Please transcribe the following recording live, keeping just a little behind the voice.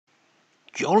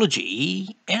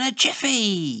Geology in a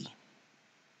jiffy!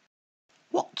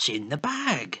 What's in the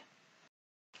bag?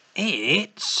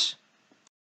 It's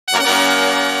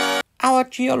our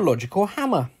geological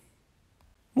hammer.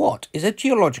 What is a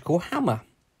geological hammer?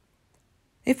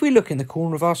 If we look in the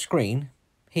corner of our screen,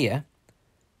 here,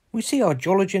 we see our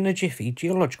Geology in a Jiffy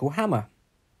geological hammer,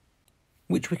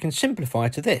 which we can simplify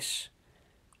to this,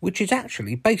 which is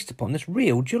actually based upon this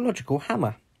real geological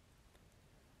hammer.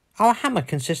 Our hammer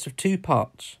consists of two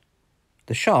parts,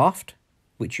 the shaft,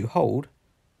 which you hold,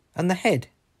 and the head.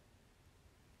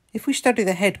 If we study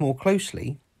the head more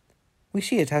closely, we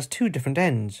see it has two different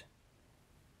ends,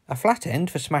 a flat end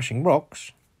for smashing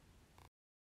rocks,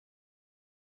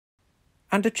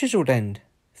 and a chiselled end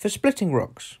for splitting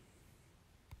rocks.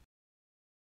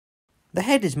 The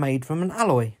head is made from an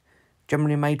alloy,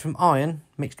 generally made from iron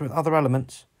mixed with other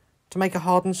elements, to make a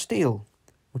hardened steel,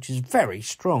 which is very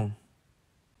strong.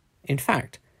 In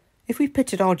fact, if we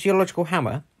pitted our geological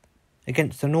hammer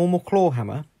against a normal claw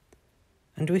hammer,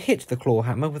 and we hit the claw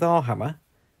hammer with our hammer,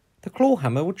 the claw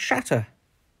hammer would shatter.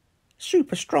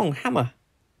 Super strong hammer.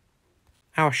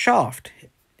 Our shaft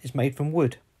is made from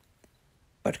wood,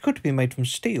 but could be made from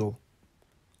steel,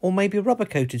 or maybe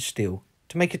rubber-coated steel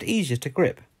to make it easier to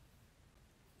grip.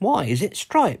 Why is it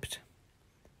striped?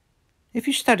 If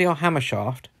you study our hammer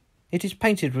shaft, it is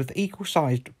painted with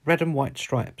equal-sized red and white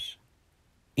stripes,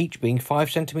 each being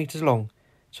 5 centimetres long,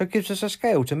 so it gives us a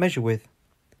scale to measure with.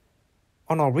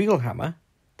 On our real hammer,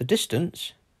 the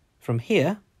distance from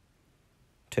here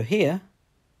to here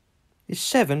is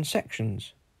 7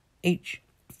 sections, each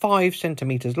 5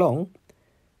 centimetres long,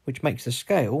 which makes the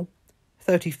scale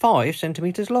 35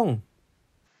 centimetres long.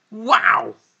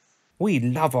 wow! We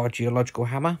love our geological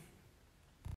hammer.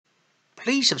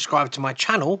 Please subscribe to my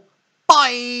channel.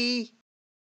 Bye!